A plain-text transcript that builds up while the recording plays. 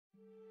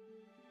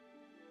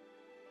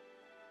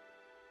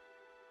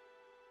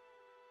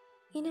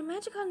In a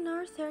magical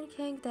northern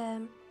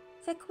kingdom,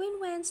 the queen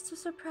went to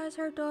surprise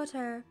her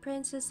daughter,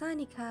 Princess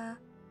Annika,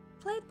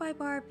 played by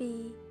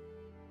Barbie,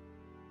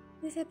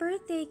 with a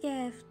birthday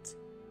gift.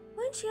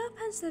 When she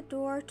opens the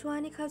door to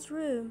Annika's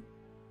room,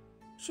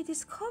 she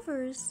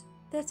discovers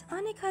that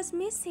Annika is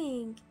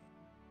missing,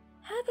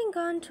 having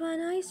gone to an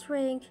ice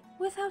rink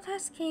without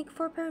asking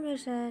for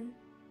permission,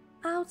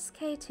 out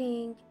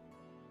skating.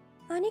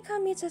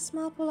 Annika meets a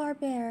small polar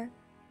bear,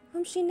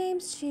 whom she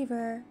names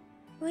Shiver,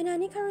 when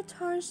Annika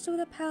returns to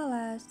the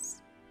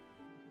palace.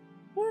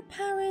 Her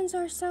parents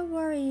are so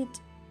worried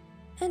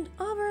and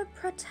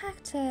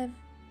overprotective,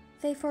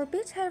 they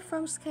forbid her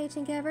from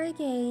skating ever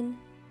again.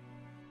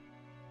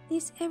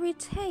 This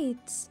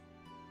irritates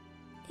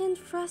and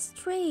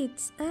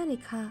frustrates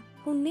Annika,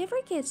 who never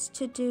gets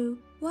to do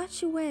what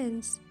she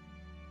wants,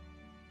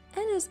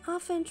 and is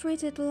often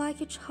treated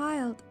like a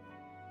child,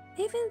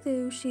 even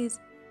though she's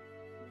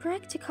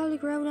practically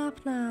grown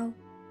up now.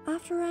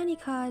 After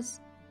Annika's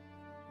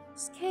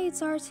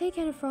skates are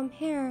taken from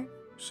her,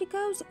 she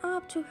goes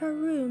up to her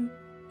room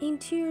in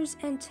tears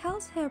and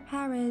tells her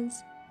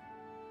parents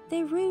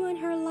they ruined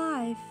her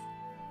life.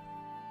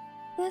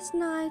 That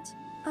night,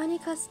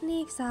 Annika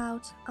sneaks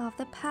out of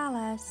the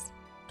palace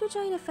to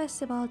join a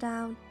festival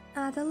down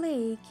at the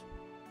lake.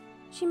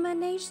 She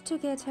managed to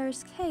get her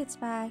skates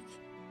back.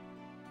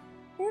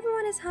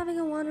 Everyone is having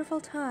a wonderful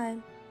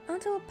time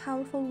until a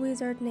powerful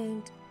wizard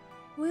named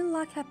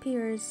Willock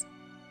appears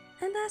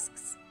and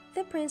asks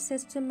the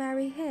princess to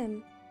marry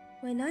him.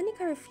 When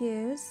Annika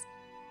refuses,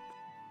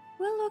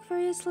 Willock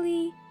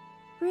furiously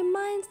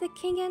reminds the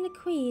king and the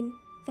queen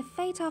the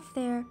fate of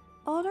their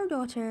older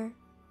daughter,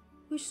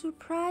 which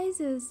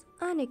surprises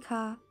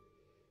Annika.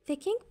 The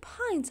king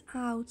points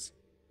out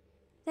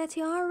that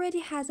he already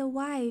has a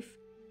wife,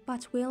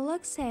 but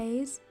Willock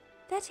says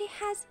that he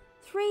has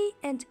 3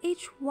 and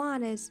each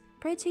one is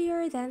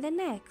prettier than the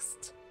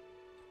next.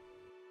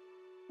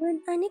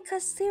 When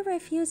Annika still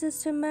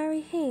refuses to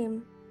marry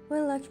him,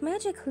 Willock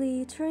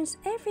magically turns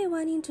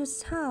everyone into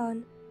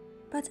stone,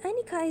 but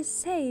Annika is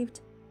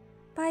saved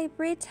by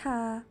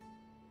Britta,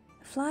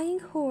 a flying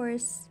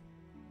horse.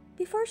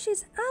 Before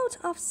she's out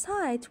of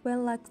sight,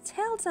 Willock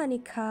tells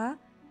Annika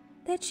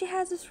that she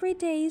has 3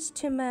 days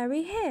to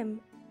marry him.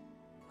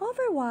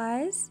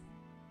 Otherwise,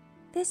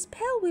 the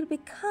spell will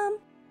become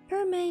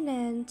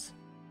permanent.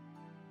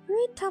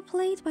 Britta,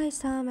 played by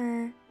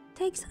Summer,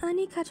 takes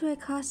Annika to a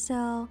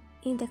castle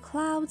in the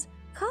clouds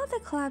called the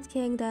Cloud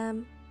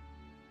Kingdom.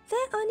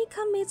 Then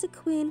Annika meets the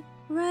queen,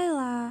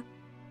 Ryla,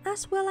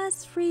 as well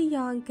as 3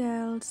 young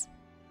girls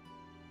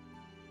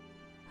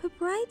who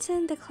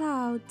brighten the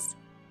clouds.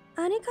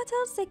 Annika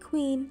tells the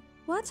queen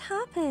what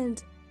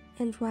happened,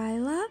 and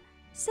Ryla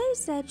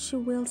says that she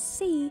will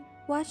see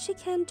what she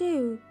can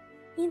do.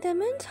 In the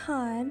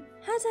meantime,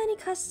 has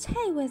Annika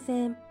stay with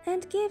them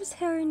and gives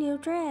her a new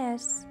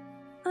dress.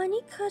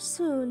 Annika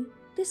soon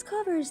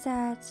discovers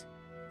that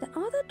the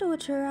other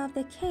daughter of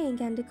the king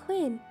and the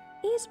queen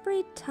is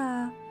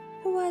Britta,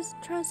 who was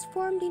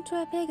transformed into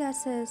a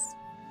Pegasus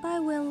by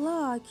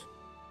Winlock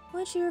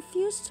when she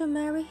refused to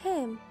marry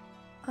him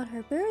on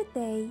her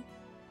birthday,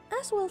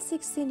 as well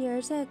 16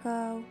 years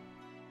ago.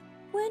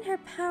 When her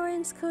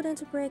parents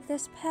couldn't break the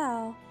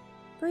spell,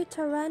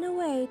 Britta ran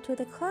away to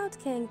the Cloud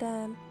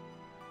Kingdom,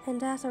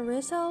 and as a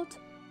result,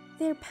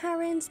 their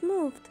parents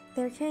moved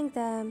their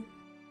kingdom.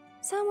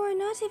 Somewhere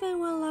not even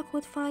Winlock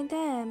would find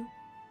them.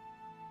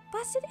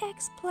 But it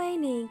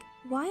explaining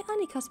why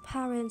Annika's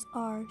parents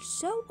are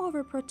so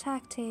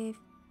overprotective,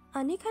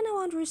 Annika,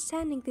 now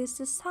understanding this,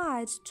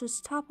 decides to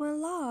stop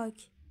Winlock.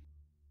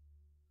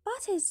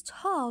 But is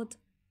told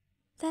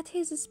that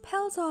his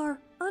spells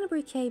are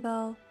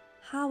unbreakable.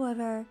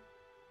 However,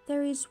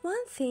 there is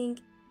one thing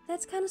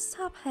that can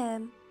stop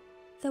him: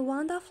 the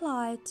Wand of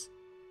Light.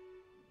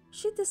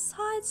 She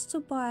decides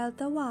to boil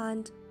the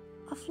Wand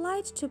of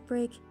Light to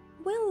break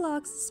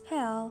Winlock's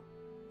spell.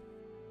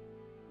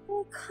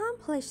 To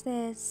accomplish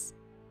this,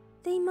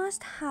 they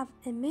must have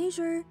a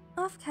measure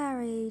of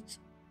courage,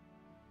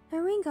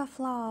 a ring of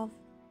love,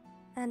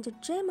 and a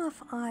gem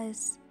of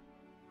ice,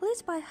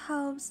 lit by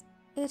Hope's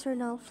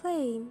eternal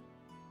flame.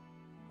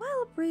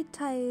 While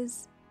Britta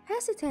is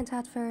hesitant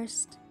at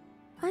first,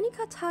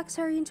 Annika talks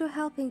her into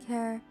helping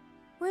her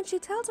when she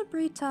tells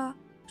Britta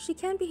she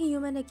can be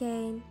human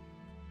again.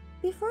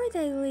 Before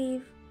they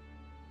leave,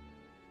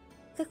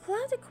 the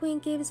Cloud Queen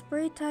gives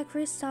Britta a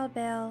crystal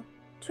bell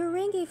to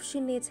ring if she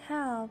needs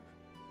help.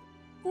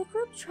 The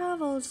group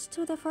travels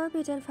to the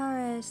Forbidden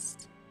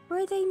Forest,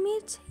 where they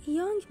meet a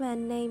young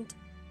man named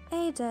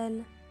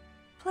Aiden,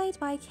 played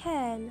by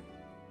Ken,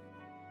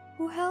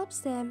 who helps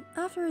them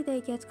after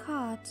they get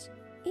caught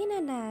in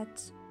a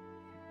net.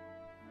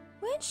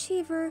 When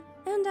Shiver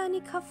and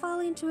Annika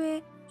fall into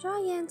a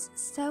giant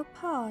stove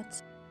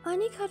pot,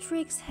 Annika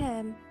tricks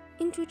him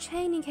into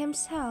chaining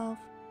himself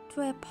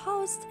to a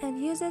post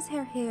and uses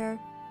her hair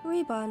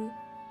ribbon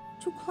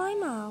to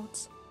climb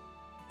out.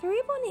 The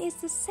ribbon is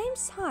the same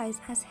size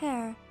as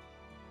her,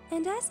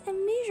 and as a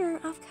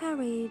measure of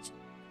courage,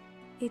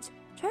 it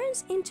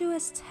turns into a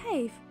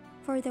staff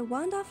for the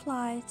Wand of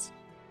Light.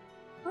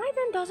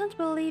 Aiden doesn't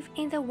believe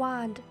in the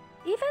wand,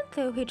 even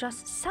though he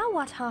just saw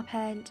what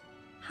happened.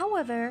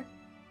 However,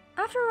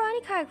 after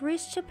Annika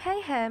agrees to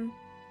pay him,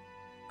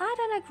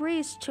 Aiden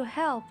agrees to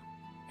help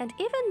and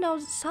even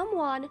knows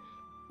someone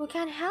who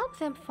can help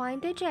them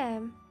find the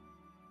gem.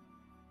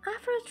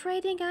 After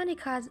trading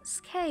Annika's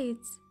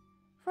skates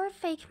for a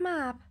fake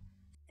map,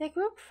 the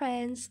group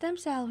finds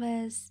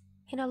themselves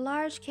in a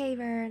large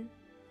cavern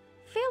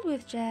filled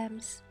with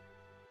gems,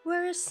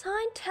 where a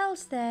sign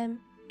tells them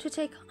to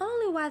take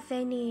only what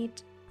they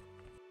need.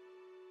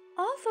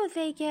 Although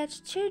they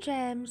get 2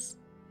 gems,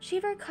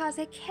 Shiver calls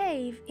a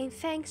cave in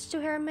thanks to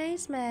her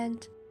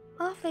amazement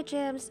of the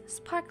gems'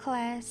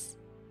 sparkles,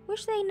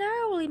 which they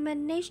narrowly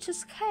manage to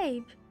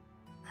escape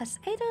as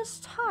Aiden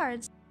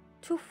starts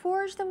to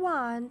forge the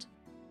wand.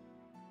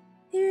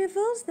 He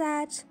reveals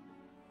that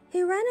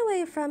he ran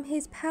away from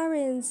his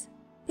parents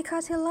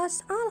because he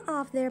lost all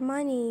of their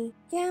money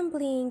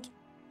gambling.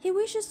 He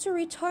wishes to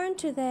return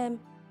to them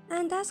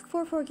and ask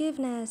for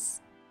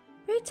forgiveness.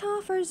 Rita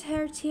offers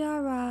her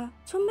tiara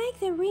to make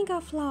the ring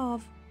of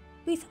love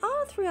with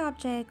all 3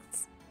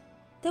 objects.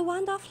 The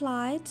wand of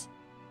light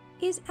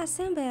is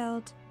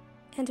assembled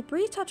and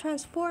Brita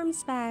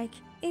transforms back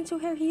into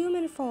her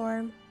human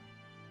form.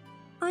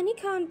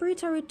 Annika and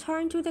Brita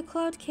return to the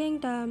Cloud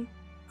Kingdom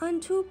on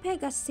 2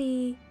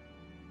 Pegasus,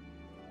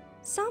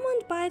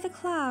 summoned by the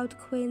Cloud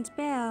Queen's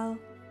bell,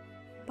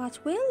 but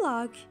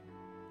Winlock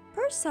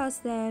pursues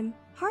them,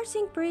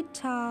 hurting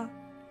Brita.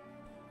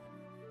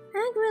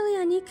 Angrily,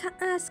 Annika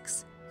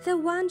asks the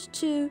wand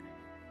to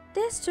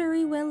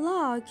destroy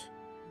Winlock,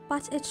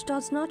 but it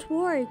does not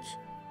work.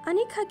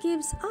 Annika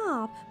gives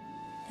up,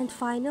 and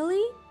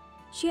finally,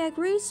 she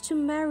agrees to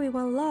marry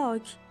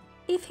Winlock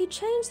if he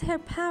changes her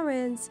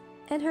parents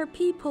and her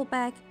people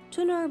back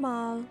to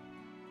normal.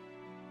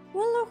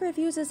 Winlock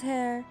refuses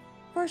her,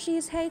 for she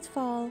is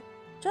hateful,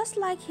 just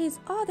like his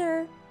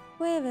other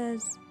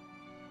wives.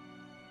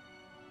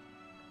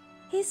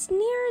 He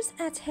sneers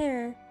at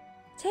her,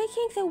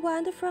 taking the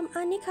wand from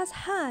Annika's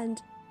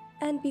hand,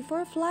 and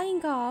before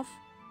flying off,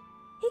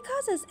 he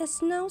causes a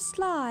snow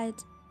slide,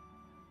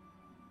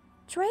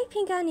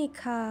 draping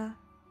Annika.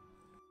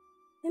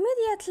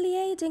 Immediately,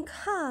 Aiden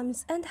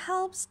comes and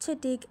helps to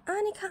dig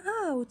Annika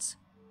out.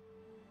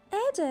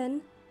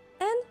 Aiden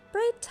and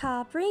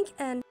Brita bring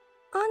an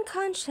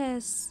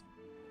unconscious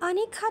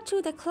Annika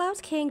to the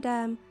Cloud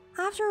Kingdom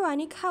after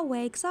Annika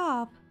wakes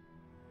up.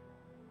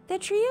 The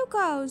trio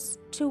goes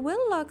to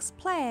Winlock's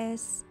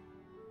place.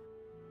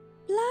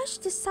 Blush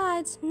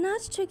decides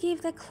not to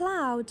give the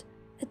Cloud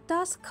a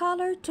dusk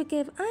color to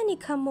give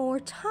Annika more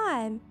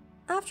time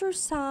after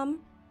some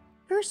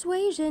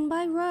persuasion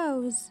by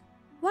Rose.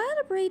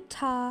 While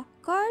Brita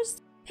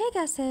guards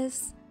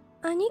Pegasus,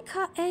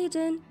 Annika,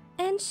 Aiden,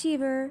 and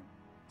Shiver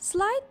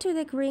slide to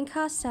the Green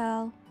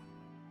Castle.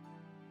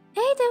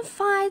 Aiden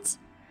fights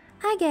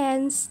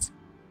against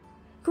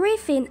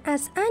Griffin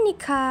as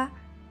Annika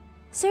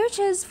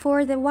searches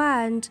for the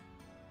wand.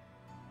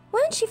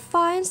 When she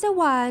finds the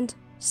wand,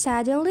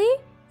 suddenly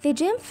the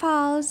gem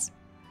falls.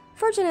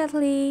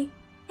 Fortunately,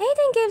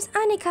 Aiden gives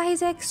Annika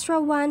his extra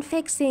wand,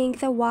 fixing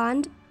the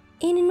wand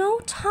in no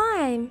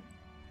time.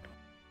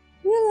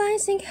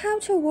 Realizing how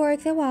to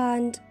work the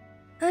wand,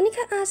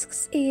 Annika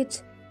asks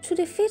it to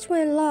defeat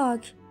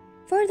Winlock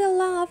for the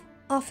love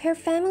of her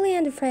family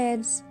and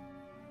friends.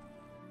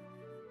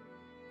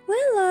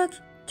 Winlock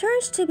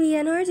turns to be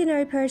an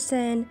ordinary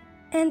person,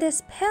 and the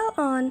spell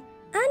on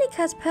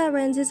Annika's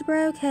parents is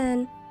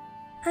broken.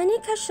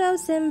 Annika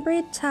shows them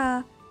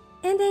Brita,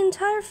 and the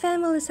entire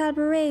family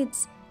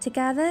celebrates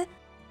together.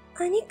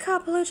 Annika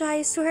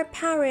apologizes to her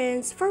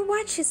parents for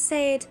what she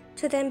said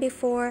to them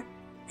before,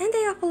 and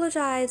they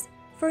apologize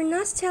for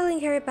not telling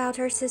her about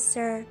her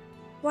sister,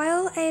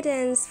 while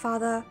Aiden's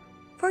father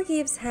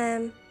forgives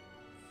him.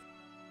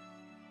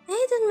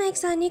 Aiden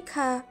makes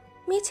Annika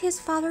meet his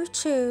father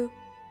too.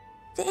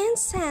 The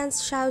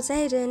incense shows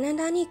Aiden and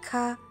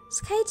Annika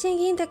skating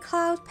in the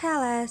Cloud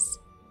Palace.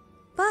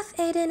 Both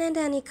Aiden and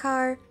Annika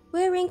are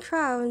wearing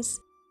crowns,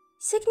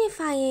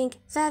 signifying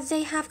that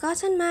they have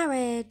gotten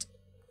married.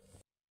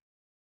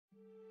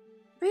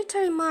 Rita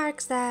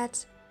remarks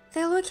that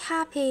they look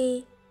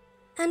happy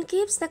and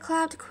gives the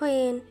Cloud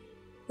Queen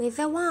with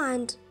the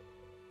wand,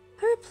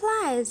 who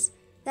replies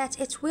that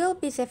it will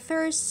be the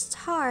first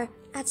star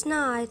at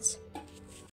night.